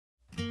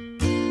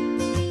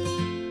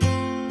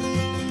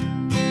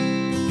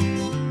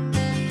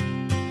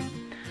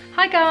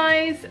Hi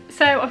guys!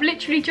 So I've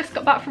literally just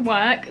got back from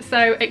work,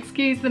 so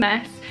excuse the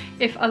mess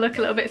if I look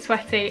a little bit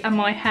sweaty and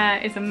my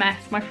hair is a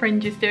mess. My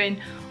fringe is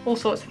doing all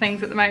sorts of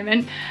things at the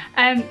moment.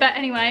 But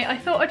anyway, I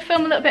thought I'd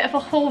film a little bit of a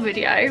haul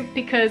video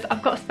because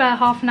I've got a spare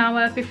half an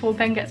hour before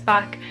Ben gets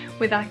back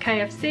with our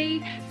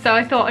KFC. So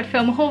I thought I'd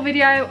film a haul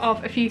video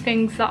of a few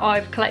things that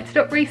I've collected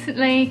up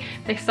recently.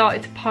 They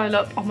started to pile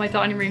up on my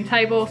dining room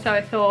table, so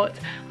I thought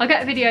I'll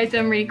get a video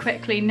done really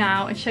quickly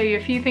now and show you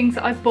a few things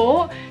that I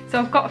bought. So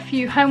I've got a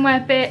few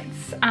homeware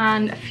bits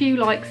and a few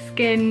like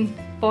skin,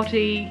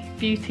 body,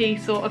 beauty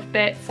sort of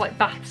bits, like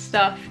bath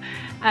stuff.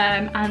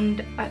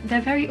 And they're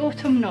very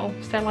autumnal,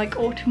 so like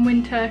autumn,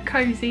 winter,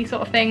 cozy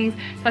sort of things.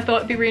 So I thought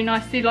it'd be really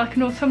nice to do like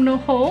an autumnal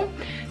haul.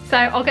 So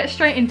I'll get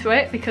straight into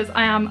it because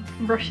I am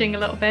rushing a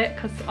little bit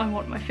because I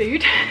want my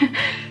food.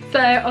 So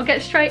I'll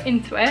get straight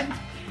into it.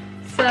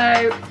 So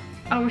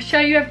I will show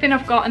you everything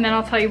I've got and then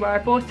I'll tell you where I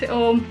bought it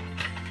all.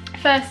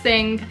 First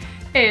thing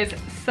is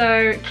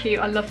so cute,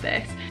 I love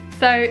this.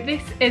 So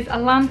this is a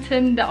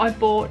lantern that I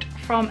bought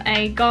from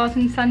a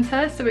garden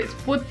centre. So it's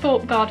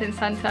Woodthorpe Garden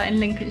Centre in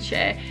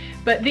Lincolnshire.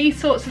 But these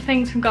sorts of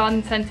things from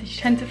garden centres,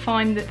 you tend to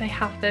find that they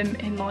have them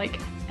in like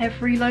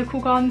every local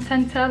garden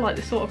centre, like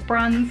the sort of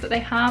brands that they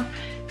have.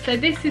 So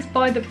this is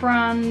by the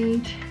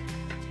brand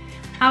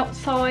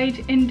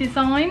Outside in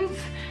Designs,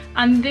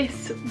 and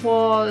this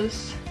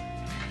was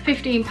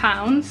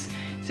 £15.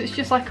 So it's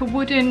just like a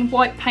wooden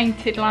white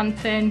painted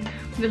lantern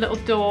with a little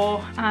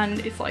door, and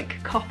it's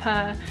like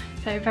copper,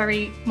 so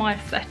very my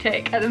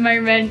aesthetic at the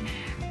moment.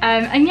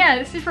 And yeah,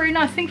 this is really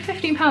nice. I think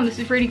 £15, this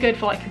is really good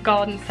for like a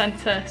garden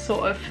centre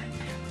sort of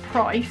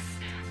price.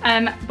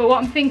 But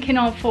what I'm thinking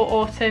of for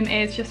autumn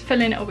is just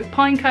filling it up with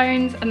pine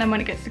cones, and then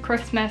when it gets to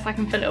Christmas I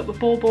can fill it up with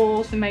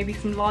baubles and maybe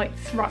some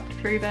lights wrapped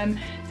through them.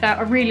 So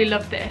I really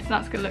love this and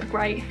that's gonna look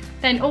great.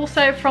 Then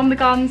also from the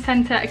garden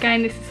centre,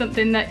 again this is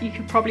something that you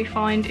could probably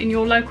find in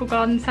your local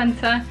garden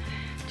centre,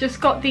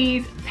 just got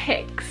these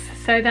picks.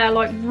 So they're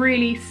like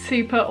really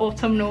super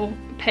autumnal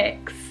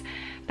picks,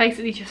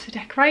 basically just for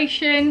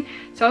decoration.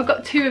 So I've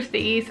got two of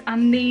these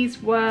and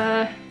these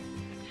were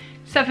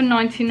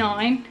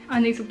 £7.99,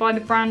 and these are by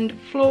the brand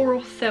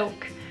Floral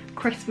Silk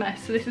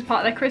Christmas. So this is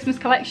part of their Christmas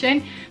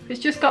collection. It's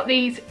just got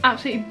these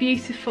absolutely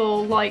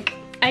beautiful like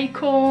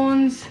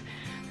acorns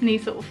and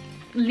these sort of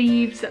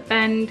leaves that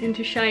bend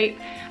into shape,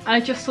 and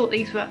I just thought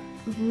these were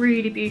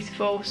really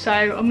beautiful. So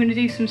I'm going to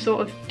do some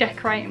sort of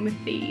decorating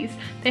with these.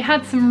 They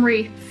had some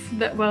wreaths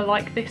that were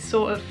like this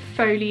sort of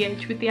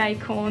foliage with the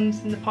acorns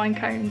and the pine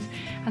cones,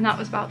 and that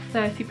was about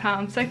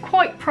 £30, so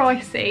quite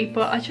pricey,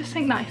 but I just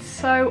think that is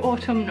so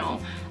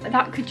autumnal. Like,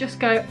 that could just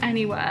go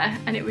anywhere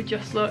and it would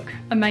just look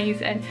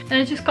amazing. And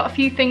I just got a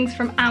few things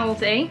from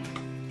ALDI.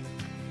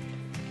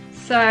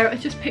 So I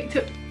just picked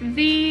up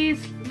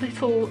these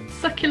little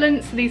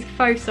succulents, these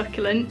faux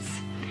succulents.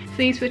 So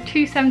these were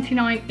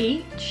 £2.79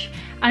 each.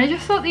 And I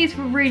just thought these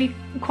were really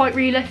quite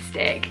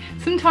realistic.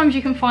 Sometimes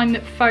you can find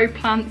that faux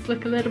plants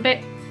look a little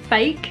bit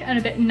fake and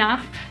a bit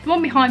naff. The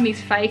one behind me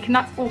is fake, and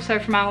that's also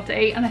from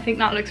Aldi, and I think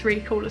that looks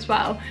really cool as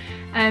well.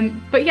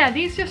 But yeah,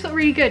 these just look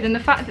really good, and the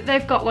fact that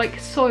they've got like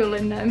soil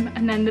in them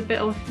and then the bit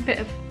of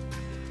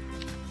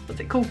what's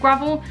it called,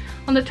 gravel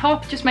on the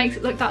top, just makes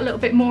it look that little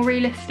bit more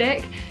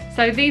realistic.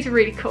 So these are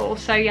really cool.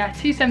 So yeah,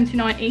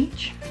 £2.79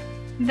 each.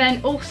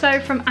 Then also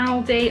from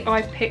Aldi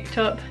I picked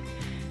up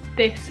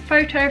this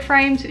photo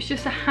frame. So it's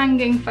just a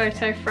hanging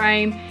photo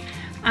frame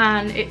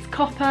and it's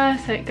copper,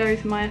 so it goes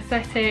with my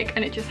aesthetic,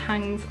 and it just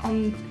hangs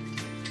on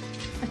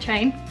a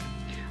chain.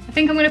 I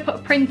think I'm going to put a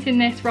print in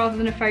this rather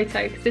than a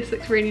photo because this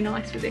looks really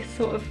nice with this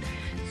sort of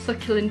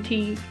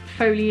succulent-y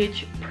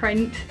foliage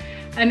print.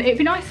 And it'd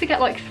be nice to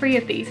get like 3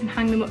 of these and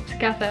hang them up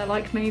together,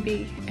 like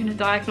maybe in a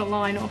diagonal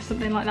line or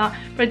something like that.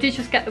 But I did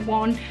just get the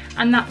one,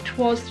 and that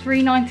was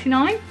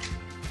 £3.99.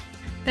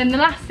 Then the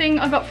last thing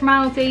I got from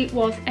Aldi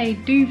was a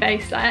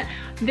duvet set.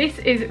 This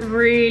is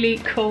really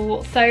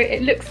cool. So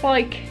it looks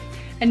like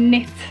a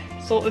knit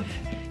sort of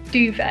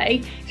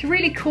duvet. It's a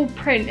really cool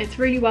print, it's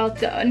really well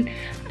done.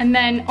 And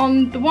then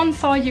on the one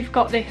side you've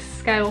got this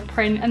scale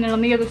print, and then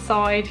on the other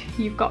side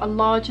you've got a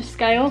larger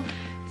scale.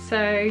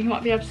 So you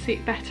might be able to see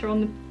it better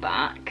on the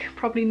back.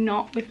 Probably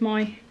not with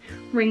my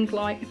ring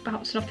light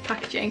bouncing off the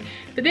packaging.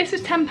 But this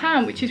was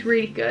 £10, which is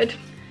really good.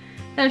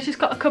 Then I've just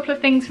got a couple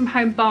of things from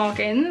Home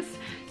Bargains.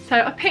 So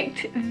I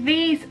picked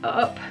these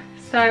up,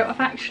 so I've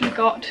actually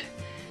got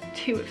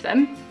 2 of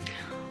them.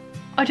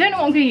 I don't know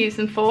what I'm going to use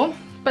them for,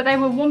 but they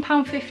were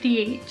 £1.50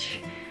 each.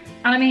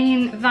 And I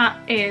mean,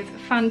 that is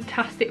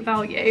fantastic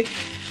value.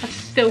 I've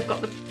still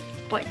got the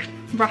like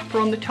wrapper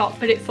on the top,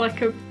 but it's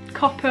like a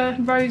copper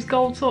rose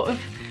gold sort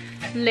of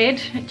lid.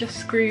 It just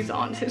screws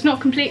on, so it's not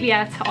completely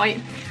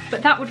airtight,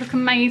 but that would look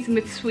amazing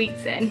with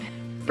sweets in.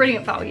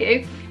 Brilliant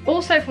value.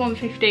 Also for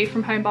 £1.50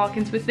 from Home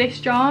Bargains was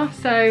this jar.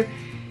 So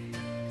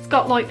it's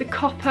got like the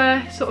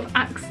copper sort of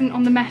accent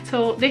on the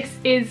metal. This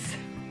is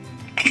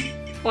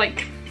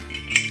like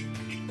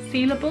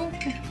sealable,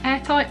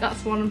 airtight,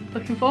 that's the one I'm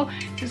looking for.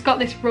 So it's got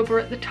this rubber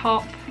at the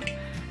top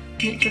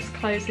and it just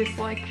closes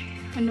like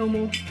a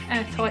normal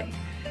airtight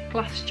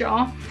glass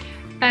jar.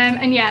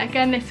 And yeah,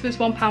 again, this was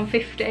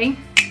 £1.50.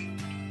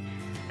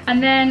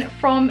 And then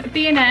from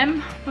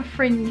B&M, my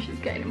fringe is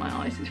getting in my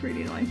eyes, it's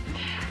really annoying.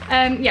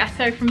 Yeah,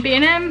 so from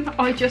B&M,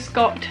 I just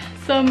got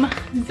some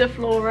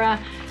Zaflora.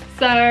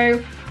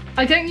 So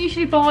I don't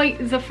usually buy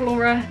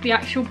Zaflora, the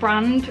actual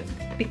brand,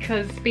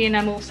 because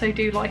B&M also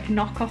do like a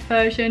knockoff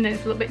version and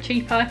it's a little bit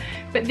cheaper.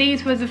 But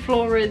these were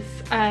Zaflora's,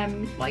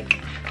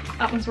 like,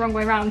 that was the wrong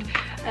way around,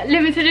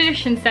 limited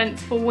edition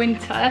scents for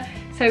winter.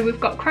 So we've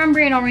got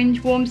cranberry and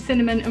orange, warm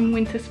cinnamon and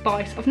winter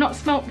spice. I've not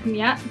smelt them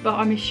yet, but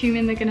I'm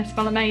assuming they're going to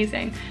smell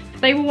amazing.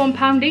 They were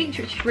 £1 each,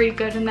 which is really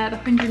good, and they're the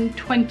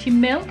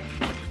 120ml.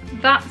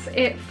 That's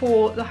it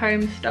for the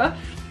home stuff.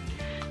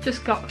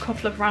 Just got a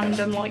couple of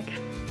random like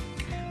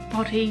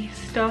body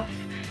stuff.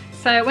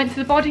 So I went to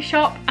the body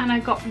shop and I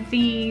got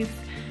these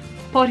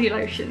body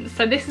lotions.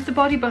 So this is the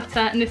body butter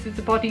and this is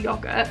the body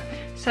yogurt.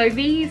 So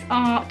these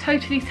are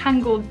totally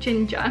tangled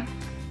ginger.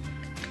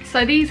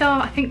 So these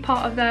are, I think,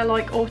 part of their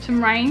like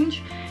autumn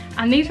range,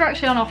 and these were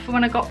actually on offer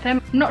when I got them.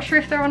 I'm not sure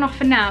if they're on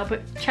offer now,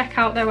 but check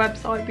out their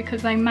website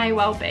because they may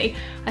well be.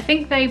 I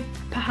think they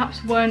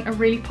perhaps weren't a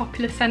really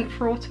popular scent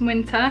for autumn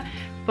winter,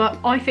 but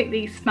I think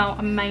these smell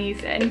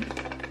amazing.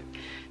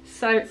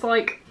 So it's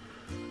like,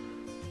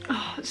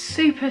 oh,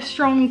 super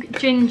strong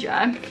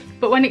ginger,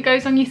 but when it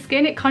goes on your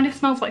skin it kind of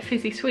smells like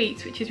fizzy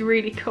sweets, which is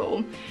really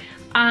cool.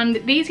 And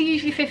these are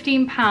usually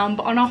 £15,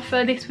 but on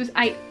offer this was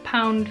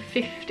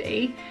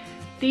 £8.50.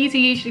 These are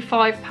usually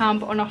 £5,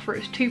 but on offer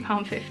it was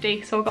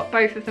 £2.50, so I got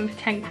both of them for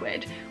 10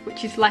 quid,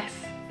 which is less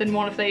than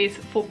one of these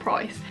full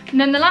price. And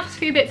then the last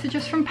few bits are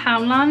just from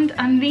Poundland,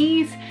 and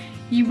these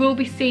you will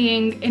be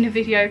seeing in a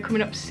video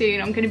coming up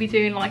soon. I'm going to be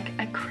doing like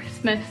a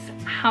Christmas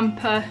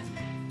hamper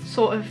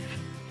sort of,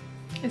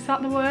 is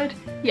that the word?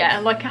 Yeah,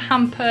 like a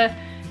hamper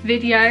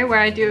video where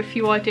I do a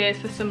few ideas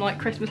for some like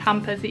Christmas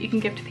hampers that you can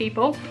give to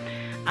people.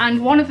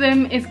 And one of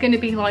them is going to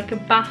be like a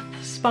bath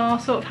spa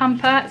sort of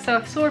hamper. So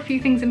I saw a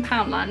few things in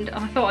Poundland and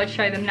I thought I'd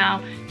show them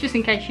now, just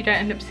in case you don't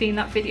end up seeing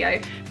that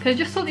video, because I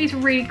just thought these were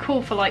really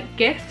cool for like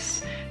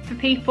gifts for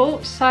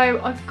people.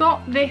 So I've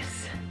got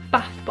this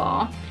bath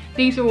bar.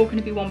 These are all going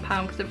to be £1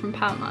 because they're from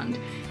Poundland,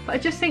 but I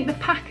just think the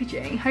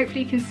packaging,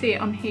 hopefully you can see it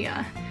on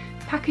here,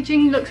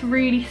 packaging looks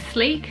really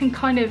sleek and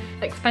kind of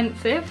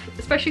expensive,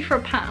 especially for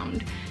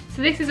 £1.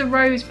 So this is a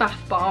rose bath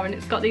bar and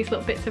it's got these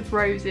little bits of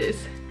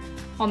roses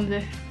on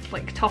the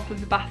like top of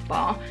the bath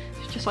bar.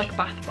 It's just like a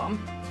bath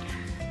bomb.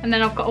 And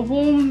then I've got a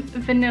warm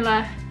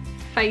vanilla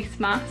face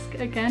mask.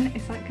 Again,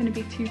 is that going to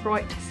be too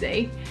bright to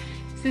see?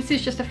 So this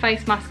is just a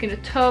face mask in a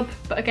tub,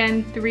 but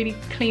again the really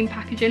clean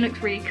packaging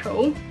looks really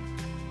cool.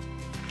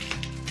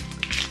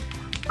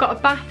 I've got a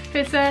bath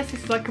fizzer. So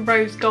this is like a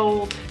rose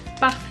gold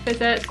bath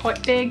fizzer. It's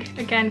quite big,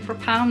 again for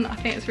 £1. I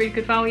think it's really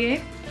good value.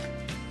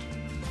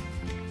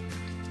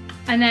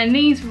 And then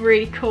these are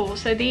really cool.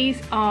 So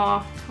these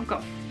are, I've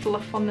got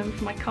fluff on them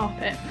for my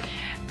carpet.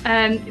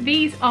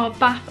 These are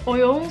bath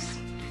oils.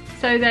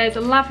 So there's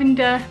a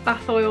lavender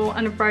bath oil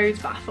and a rose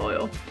bath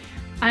oil.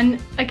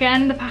 And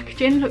again, the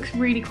packaging looks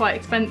really quite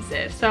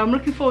expensive. So I'm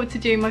looking forward to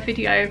doing my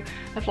video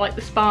of like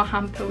the spa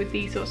hamper with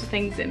these sorts of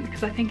things in,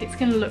 because I think it's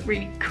gonna look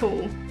really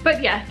cool.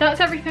 But yeah, that's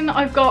everything that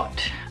I've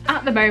got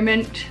at the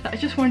moment that I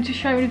just wanted to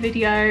show in a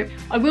video.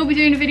 I will be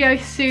doing a video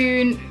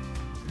soon,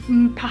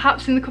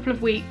 perhaps in a couple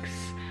of weeks,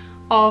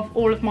 of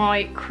all of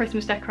my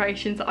Christmas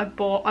decorations that I've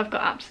bought. I've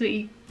got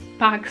absolutely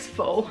bags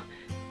full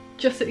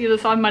just at the other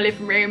side of my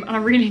living room, and I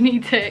really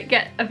need to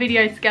get a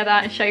video together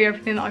and show you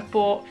everything that I've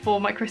bought for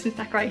my Christmas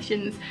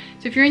decorations.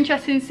 So if you're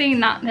interested in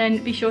seeing that,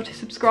 then be sure to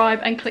subscribe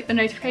and click the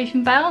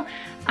notification bell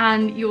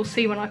and you'll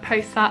see when I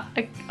post that.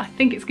 I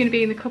think it's going to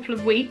be in a couple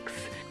of weeks.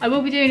 I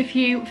will be doing a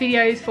few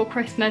videos for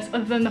Christmas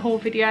other than the haul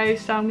video,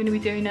 so I'm going to be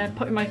doing a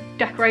putting my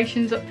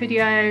decorations up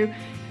video,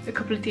 a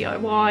couple of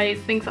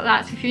DIYs, things like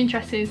that. So if you're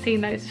interested in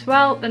seeing those as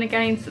well, then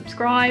again,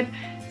 subscribe.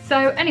 So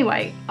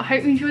anyway, I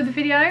hope you enjoyed the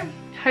video.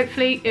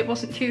 Hopefully it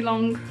wasn't too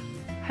long.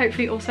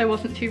 Hopefully it also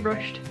wasn't too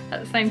rushed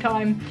at the same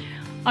time.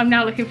 I'm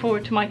now looking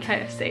forward to my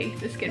KFC.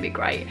 This is going to be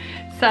great.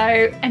 So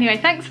anyway,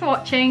 thanks for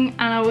watching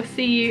and I will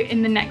see you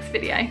in the next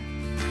video.